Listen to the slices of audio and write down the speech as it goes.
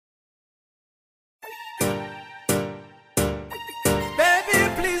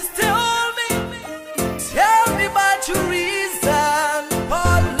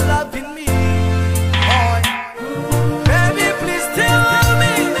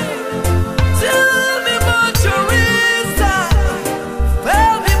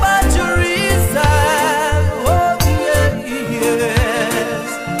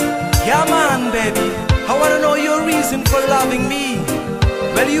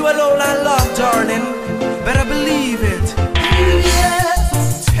you alone I love, darling. Better believe it.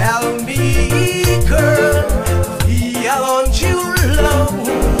 Yes, tell me, girl, the alone you love.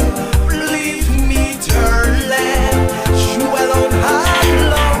 Believe me, darling, you alone I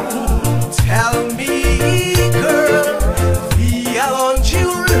love. Tell me, girl, the alone you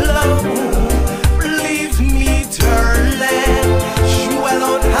love. Believe me, darling, you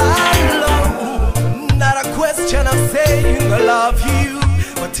alone I love. Not a question of saying I love you,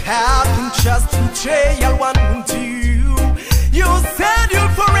 but having just to try I want to. You said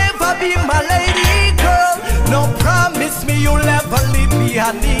you'll forever be my lady, girl. No, promise me you'll never leave me,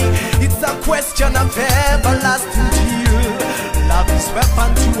 honey. It's a question of everlasting deal. Love is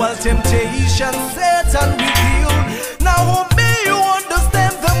weapon to all temptation, Satan reveal. Now me you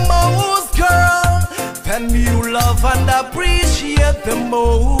understand the most, girl. Then me you love and appreciate the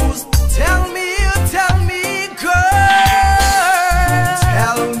most. Tell me, girl.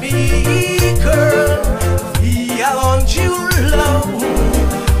 Tell me, girl, the alone you love.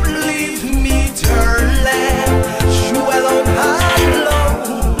 Believe me, darling, you alone I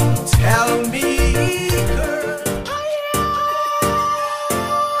love. Tell me, girl.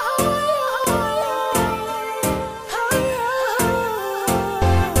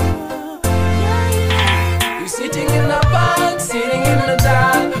 You're sitting in the park, sitting in the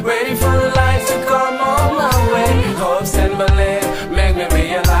dark, waiting for the light to come on my way. Hopes and belief make me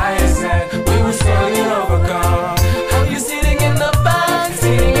realize that we will slowly overcome. You're sitting in the park,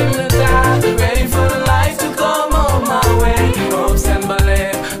 sitting in the dark, waiting for the light to come on my way. Hopes and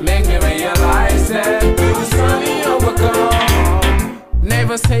belief make me realize that we will slowly overcome.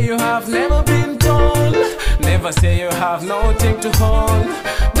 Never say you have never been told. Never say you have nothing to hold.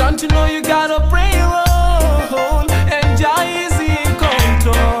 Don't you know you gotta play your role? And Jah is in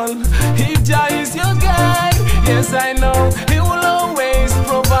control. If Jah is your guide, yes I know He will always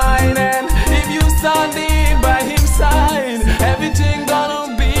provide. And if you standing by His side, everything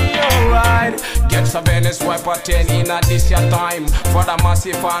gonna be alright. Get some Venice wipe a 10 in a this your time. For the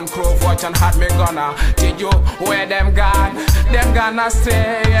massive and crew watch and had me gonna tell you where them gone. Them gonna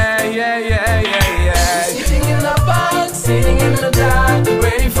stay, yeah. You're sitting in the park, sitting in the dark,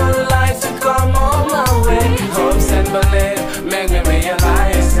 waiting for the light to come on my way. Hopes and belief make me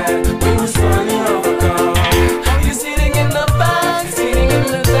realize that we will slowly overcome. You're sitting in the park, sitting in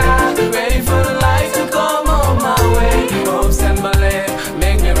the dark, waiting for the light to come on my way. Hopes and belief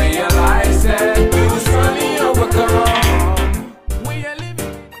make me realize that we will slowly overcome. We are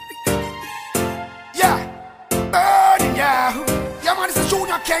living. Yeah, burning, yeah. Yeah, man, this is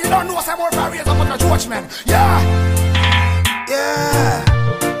Junior K. You don't know some more barriers about the judgment. Yeah,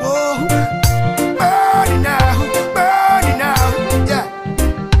 whoa. Burning now, yeah.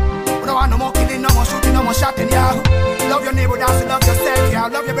 We don't want no more killing, no more shooting, no more shotting, yeah. Love your neighbor, that's to love yourself, yeah.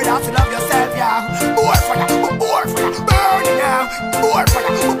 Love your brother, that's to love yourself, yeah. Bored for ya, burning now. Bored for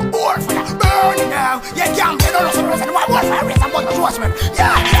ya, burning now. Yeah, Gambia, don't know some reason why bored for ya, race about the judgment.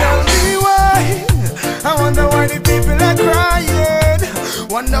 Yeah, tell me why. I wonder why the people are crying.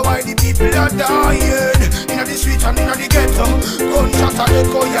 Wonder why the people are dying. Inna the streets and inna the ghetto, gunshot and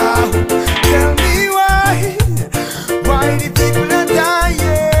echo, yeah. Tell me why the people are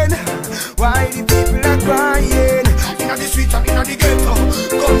dying. Why the people are crying. Inna the streets and inna the ghetto,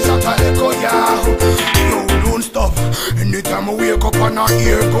 gunshot and echo, yeah. Yo, don't stop. Anytime I wake up and I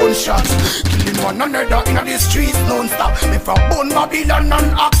hear gunshots, killing one another inna the streets non-stop. Me from Bun Babylon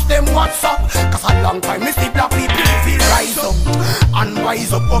and ask them what's up. Cause a long time me see black people feel rise up. And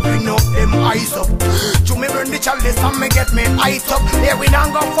rise up, open up them eyes up. To me burn the chalice and me get me eyes up. Yeah, we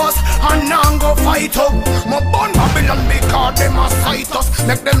don't go fuss and don't go fight up. My Bun Babylon because them a sight us.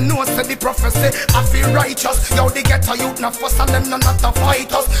 Make them know say the prophecy I feel righteous. Yo, they get a youth not fuss and them not to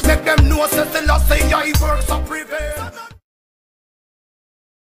fight us. Make them know say the last say I works up prevail.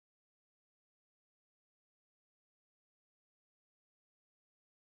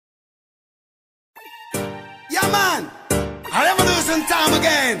 Yeah, man, a revolution time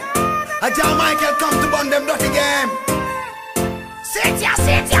again. A John Michael come to burn them dirty game. Sit ya.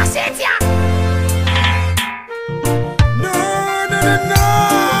 No.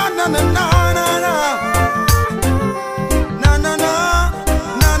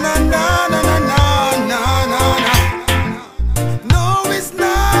 No, it's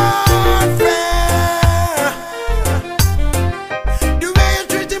not fair. The way you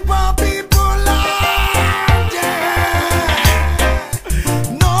treat the poor people like that.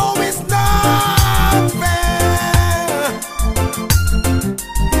 No, it's not fair.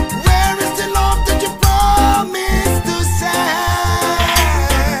 Where is the love that you promised to say?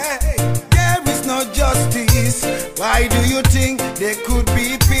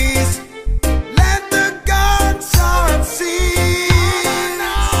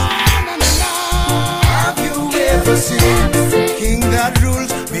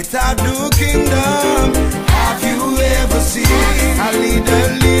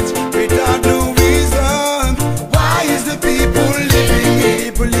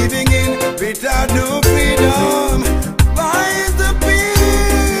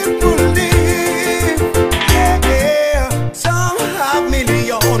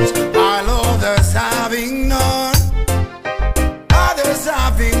 homes, while others having none. Others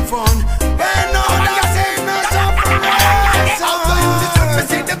having fun. When others ain't not suffering. We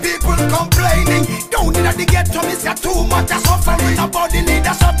see the people complaining. Don't need to get to me, say too much suffering. Nobody need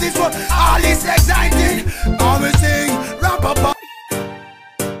us of this world. All is exciting. All we sing, rap up.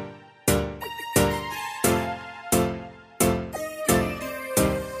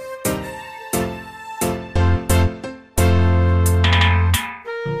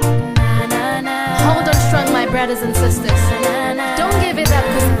 Hold on strong, my brothers and sisters. Don't give it up,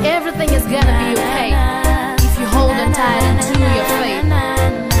 cause everything is gonna be okay if you hold on tight to your faith.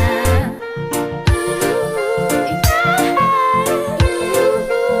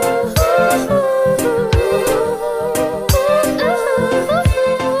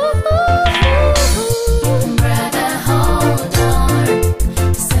 Brother, hold on.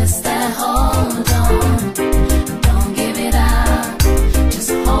 Sister, hold on. Don't give it up.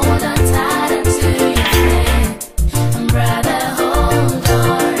 Just hold on tight to your faith. Brother, hold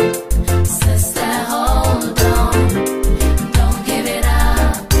on. Sister, hold on. Don't give it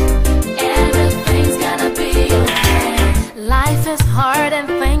up. Everything's gonna be okay. Life is hard and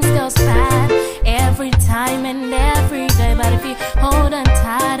things go bad every time and every day. But if you hold on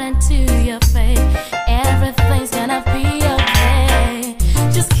tight to your faith, everything's gonna be okay.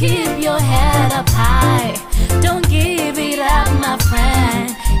 Just keep your head up high. Don't give it up, my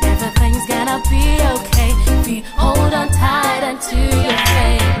friend. Everything's gonna be okay if you hold on tight to your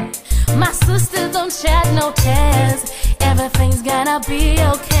faith. My sister, don't shed no tears. Everything's gonna be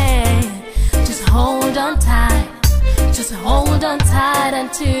okay. Just hold on tight. Just hold on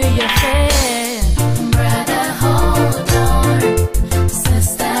tight to your faith. Brother, hold on.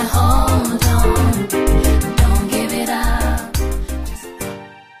 Sister, hold on. Don't give it up.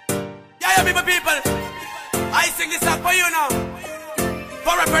 Yeah, people, I sing this song for you now.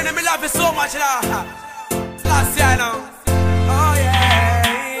 For a friend, me love you so much now. It's last year now. Oh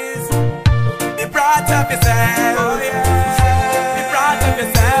yes. Be proud of yourself. Oh yes. Be proud of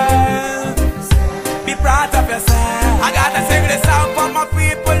yourself. Be proud of yourself. I gotta sing this song for my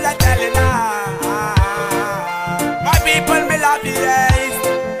people that tell you now. My people, me love you, yes.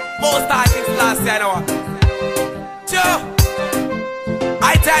 Most artists last year now. Sure.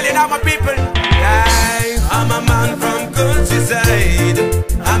 I tell you now, my people. Yeah. I'm a man from countryside.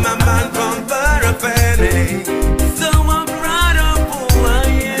 I'm a man from Barafene. So I'm proud of who I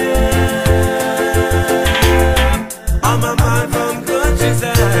am. I'm a man from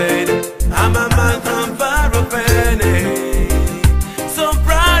countryside. I'm a man from Barafene. So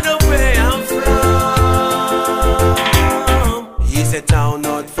proud of where I'm from. It's a town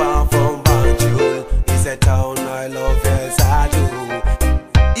not far from Banjul. It's a town I love, yes I do.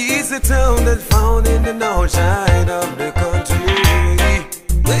 It's a town that's found in the north side of the country,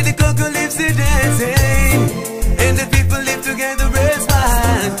 where the cocoa lives are dancing and the people live together as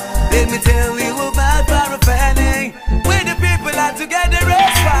one. Let me tell you about Barafene, where the people are together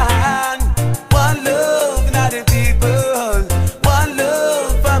as one. One love, not the people. One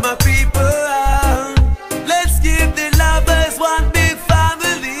love for my people. Let's keep the love as one big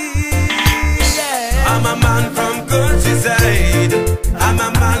family. Yeah. I'm a man from countryside. I'm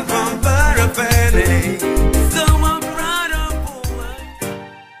a man from Barafene. So I'm proud of who I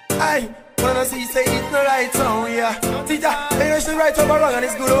am. Aye, when I see say it's the right song, yeah. Teacher, hey, it's the right over wrong and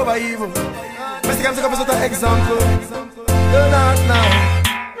it's good over evil. Mr. Come take up a sort of example. Do not now.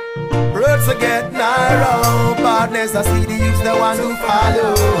 Roads are get narrow. Partners, I see the youths the one to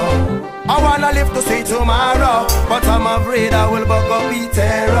follow. I wanna live to see tomorrow, but I'm afraid I will buck up the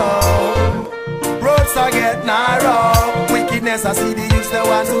terror. Roads are get narrow. Wickedness, I see the youths the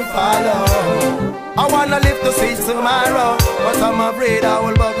one to follow. I wanna live to see tomorrow, but I'm afraid I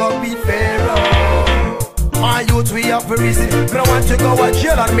will buck up the pharaoh. My youth, we have reason. Me no want to go to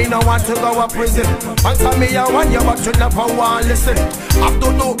jail and me no want to go to prison. Answer me, I want you, but you never want listen. Have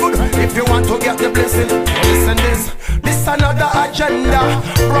to do good if you want to get the blessing. Listen this another agenda.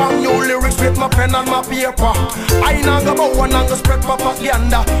 Brand new lyrics with my pen and my paper. I ain't go bow and go spread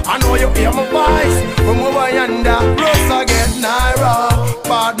propaganda. I know you hear my voice from over yonder. Roads are get narrow.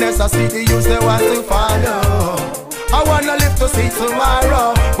 Badness, I see the youth they want to follow. I wanna live to see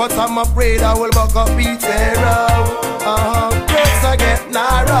tomorrow, but I'm afraid I will buck up the terror. Roads are get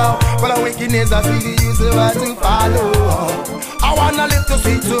narrow, but the wickedness I see the youth they want to follow. I wanna live to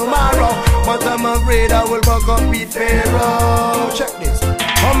see tomorrow, but I'm afraid I will buck up the pharaoh. Check this.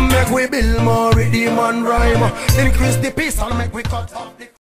 Come make we build more Riddim and rhyme. Increase the peace and make we cut off the